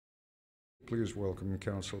please welcome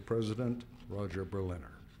Council President Roger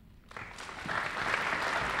Berliner.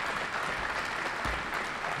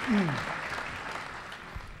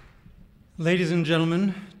 Ladies and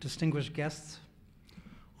gentlemen, distinguished guests,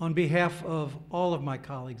 on behalf of all of my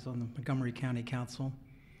colleagues on the Montgomery County Council,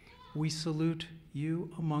 we salute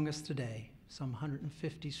you among us today, some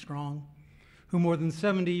 150 strong, who more than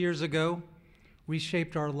 70 years ago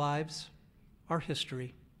reshaped our lives, our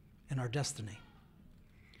history, and our destiny.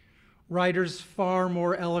 Writers far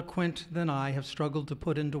more eloquent than I have struggled to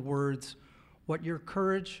put into words what your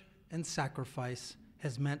courage and sacrifice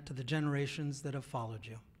has meant to the generations that have followed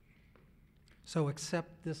you. So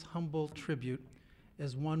accept this humble tribute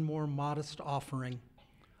as one more modest offering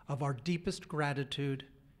of our deepest gratitude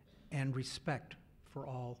and respect for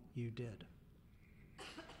all you did.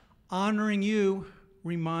 Honoring you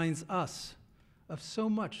reminds us of so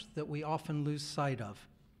much that we often lose sight of: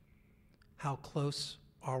 how close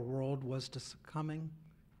our world was to succumbing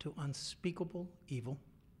to unspeakable evil,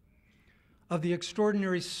 of the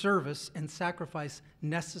extraordinary service and sacrifice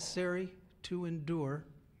necessary to endure,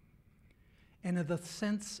 and of the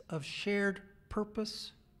sense of shared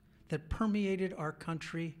purpose that permeated our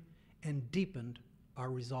country and deepened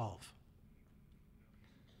our resolve.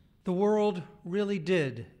 The world really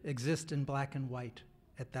did exist in black and white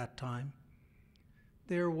at that time.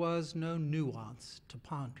 There was no nuance to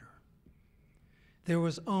ponder. There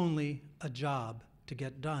was only a job to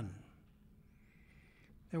get done.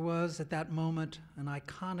 There was, at that moment, an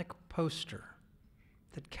iconic poster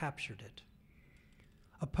that captured it.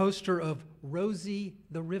 A poster of Rosie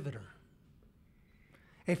the Riveter,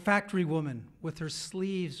 a factory woman with her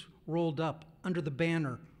sleeves rolled up under the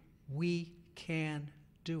banner, "We can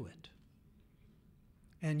do it."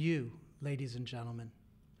 And you, ladies and gentlemen,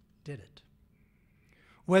 did it.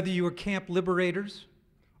 Whether you were camp liberators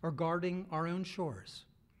or guarding our own shores,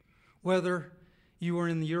 whether you were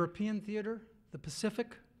in the European theater, the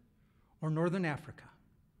Pacific, or Northern Africa,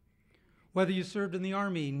 whether you served in the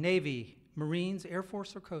Army, Navy, Marines, Air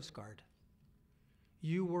Force, or Coast Guard,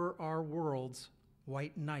 you were our world's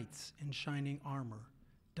white knights in shining armor,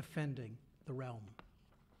 defending the realm.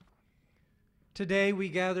 Today, we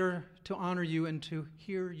gather to honor you and to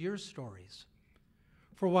hear your stories.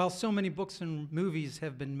 For while so many books and movies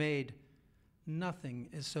have been made, nothing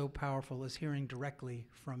is so powerful as hearing directly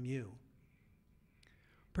from you.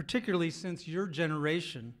 Particularly since your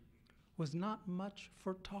generation was not much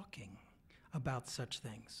for talking about such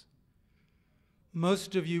things.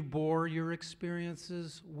 Most of you bore your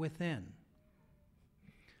experiences within.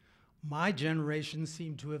 My generation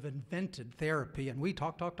seemed to have invented therapy, and we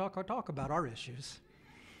talk about our issues.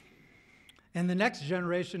 And the next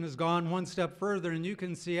generation has gone one step further, and you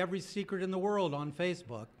can see every secret in the world on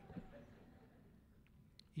Facebook.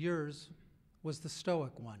 Yours was the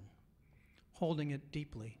stoic one, holding it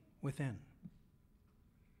deeply within.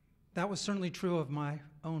 That was certainly true of my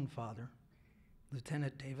own father,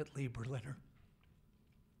 Lieutenant David Lee Berliner,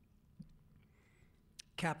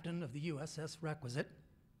 captain of the USS Requisite,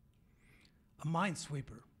 a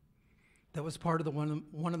minesweeper that was part of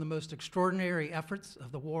one of the most extraordinary efforts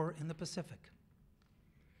of the war in the Pacific.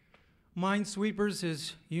 Minesweepers,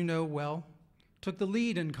 as you know well, took the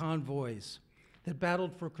lead in convoys that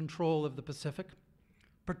battled for control of the Pacific,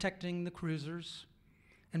 protecting the cruisers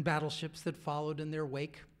and battleships that followed in their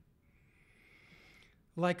wake.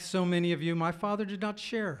 Like so many of you, my father did not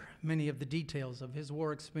share many of the details of his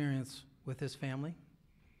war experience with his family,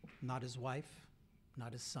 not his wife,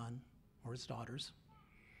 not his son, or his daughters.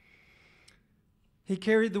 He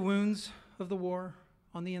carried the wounds of the war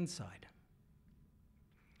on the inside.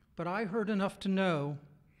 But I heard enough to know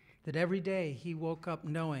that every day he woke up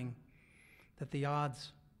knowing that the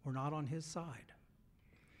odds were not on his side,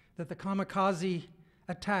 that the kamikaze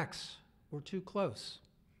attacks were too close,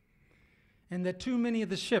 and that too many of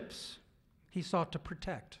the ships he sought to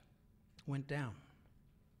protect went down.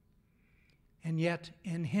 And yet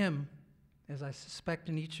in him, as I suspect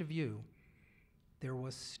in each of you, there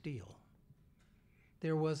was steel.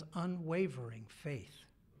 There was unwavering faith.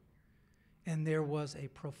 And there was a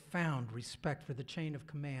profound respect for the chain of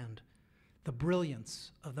command, the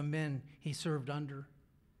brilliance of the men he served under,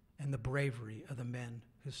 and the bravery of the men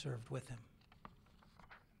who served with him.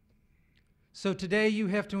 So today you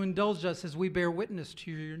have to indulge us as we bear witness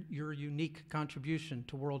to your unique contribution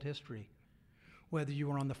to world history, whether you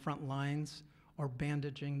were on the front lines or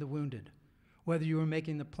bandaging the wounded, whether you were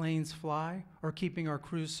making the planes fly or keeping our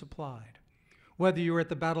crews supplied, whether you were at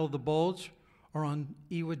the Battle of the Bulge or on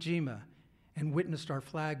Iwo Jima and witnessed our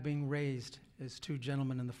flag being raised as two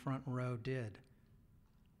gentlemen in the front row did.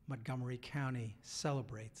 Montgomery County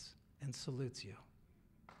celebrates and salutes you.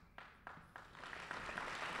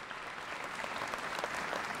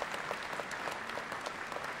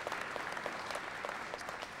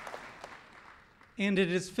 And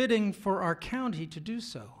it is fitting for our county to do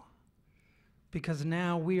so, because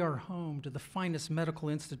now we are home to the finest medical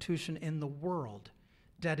institution in the world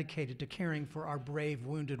dedicated to caring for our brave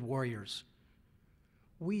wounded warriors.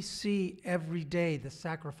 We see every day the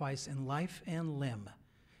sacrifice in life and limb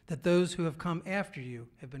that those who have come after you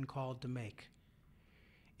have been called to make.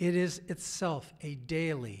 It is itself a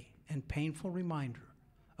daily and painful reminder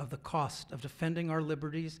of the cost of defending our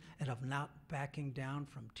liberties and of not backing down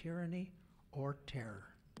from tyranny or terror.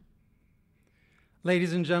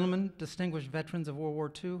 Ladies and gentlemen, distinguished veterans of World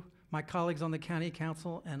War II, my colleagues on the County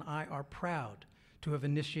Council and I are proud to have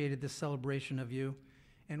initiated this celebration of you,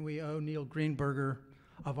 and we owe Neil Greenberger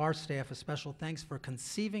of our staff a special thanks for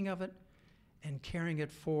conceiving of it and carrying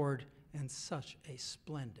it forward in such a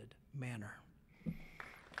splendid manner.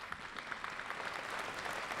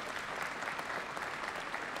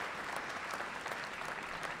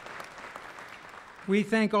 We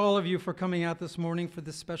thank all of you for coming out this morning for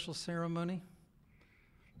this special ceremony.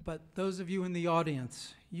 But those of you in the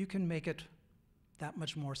audience, you can make it that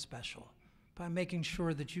much more special by making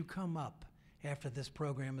sure that you come up after this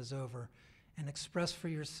program is over and express for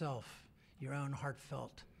yourself your own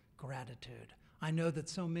heartfelt gratitude. I know that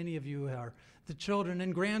so many of you are the children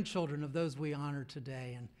and grandchildren of those we honor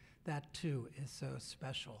today, and that too is so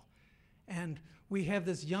special. And we have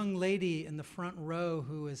this young lady in the front row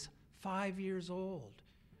who is 5 years old.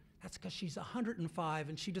 That's because she's 105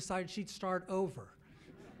 and she decided she'd start over.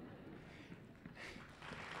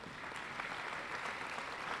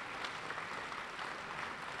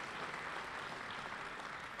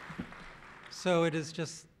 So it is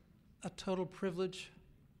just a total privilege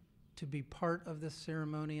to be part of this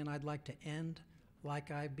ceremony, and I'd like to end like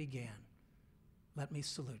I began. Let me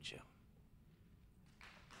salute you.